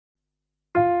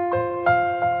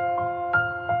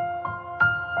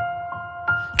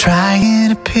Trying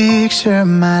to picture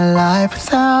my life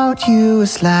without you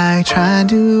is like trying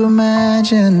to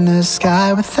imagine the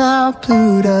sky without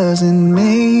blue. Doesn't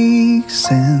make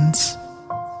sense,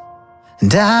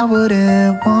 and I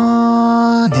wouldn't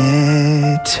want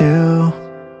it to.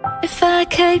 If I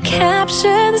could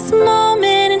capture this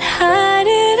moment and hide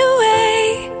it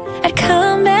away, I'd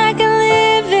come back and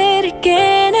live it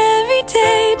again every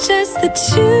day. Just the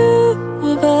two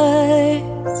of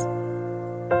us,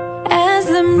 as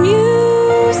the music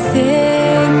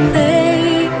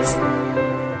plays.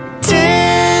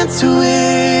 Dance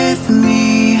with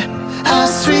me, I'll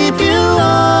sweep you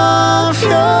off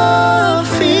your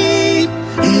feet.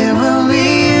 It will be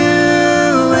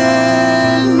you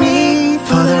and me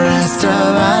for the rest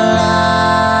of our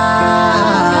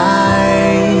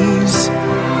lives.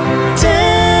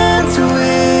 Dance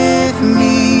with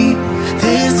me,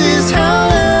 this is how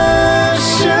love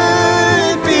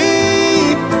should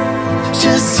be.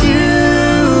 Just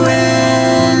you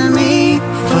and me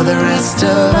for the rest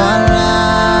of our lives.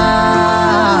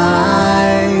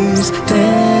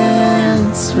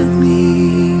 Dance with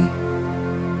me.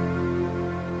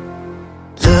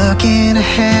 Looking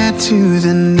ahead to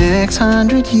the next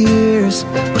 100 years,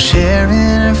 we'll share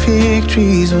in our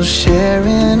victories, we'll share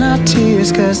in our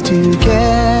tears. 'Cause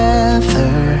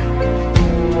together,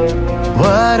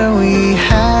 what do we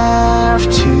have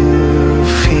to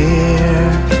fear?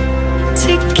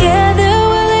 Together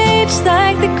we'll age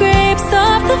like the grapes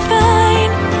off the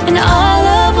vine, and our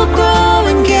love will grow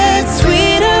and get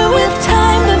sweeter with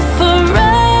time. But for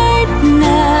right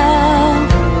now,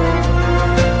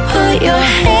 put your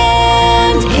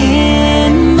hand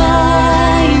in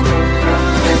mine.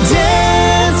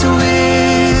 Dance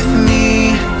with me,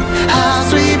 I'll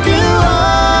sweep you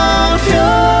off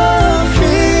your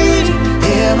feet.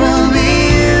 It will be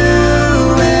you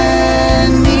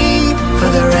and me for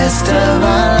the rest of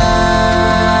our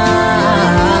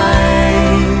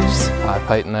lives. I,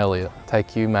 Peyton Elliott,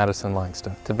 take you, Madison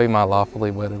Langston, to be my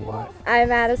lawfully wedded wife, I,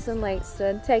 Madison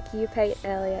Langston, take you, Peyton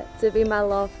Elliott, to be my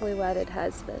lawfully wedded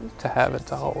husband, to have and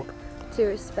to hold, to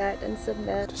respect and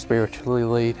submit, to spiritually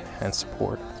lead and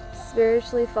support,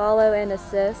 spiritually follow and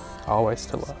assist, always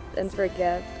to love, and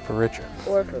forgive, for richer,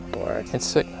 or for poor, in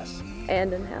sickness,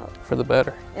 and in health, for the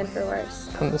better, and for worse,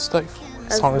 from this day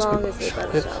forward, as long as we both Yes. shall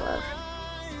love.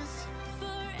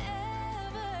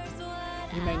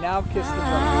 You may now kiss the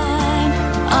bride.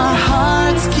 Our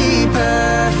hearts keep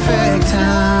perfect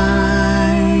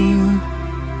time.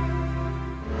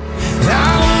 I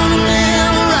wanna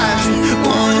memorize you,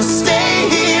 wanna stay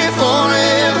here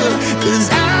forever. 'Cause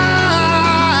I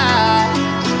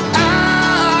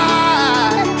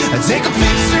take a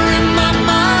picture in my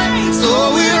mind, so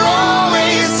we're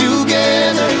always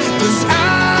together. 'Cause I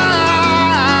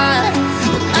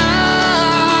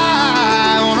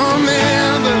wanna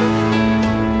remember.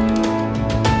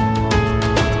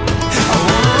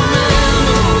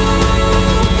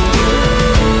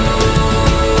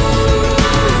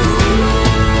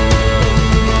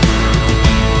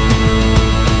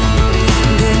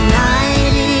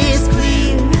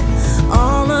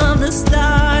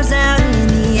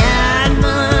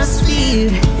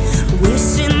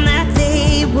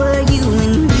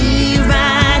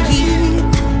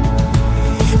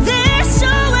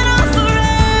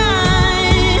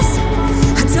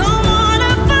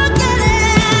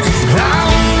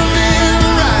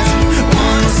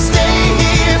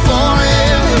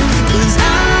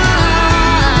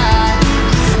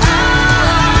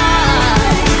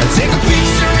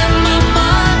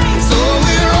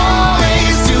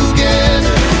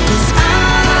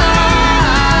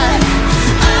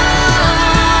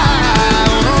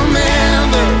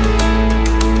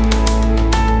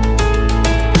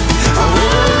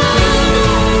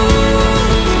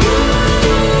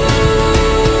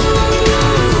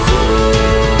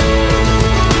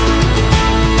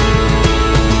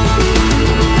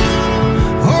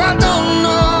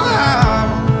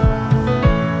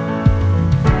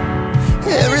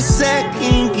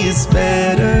 Second gets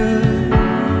better.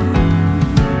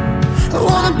 I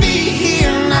wanna be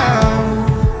here now.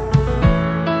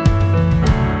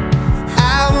 I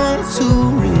want to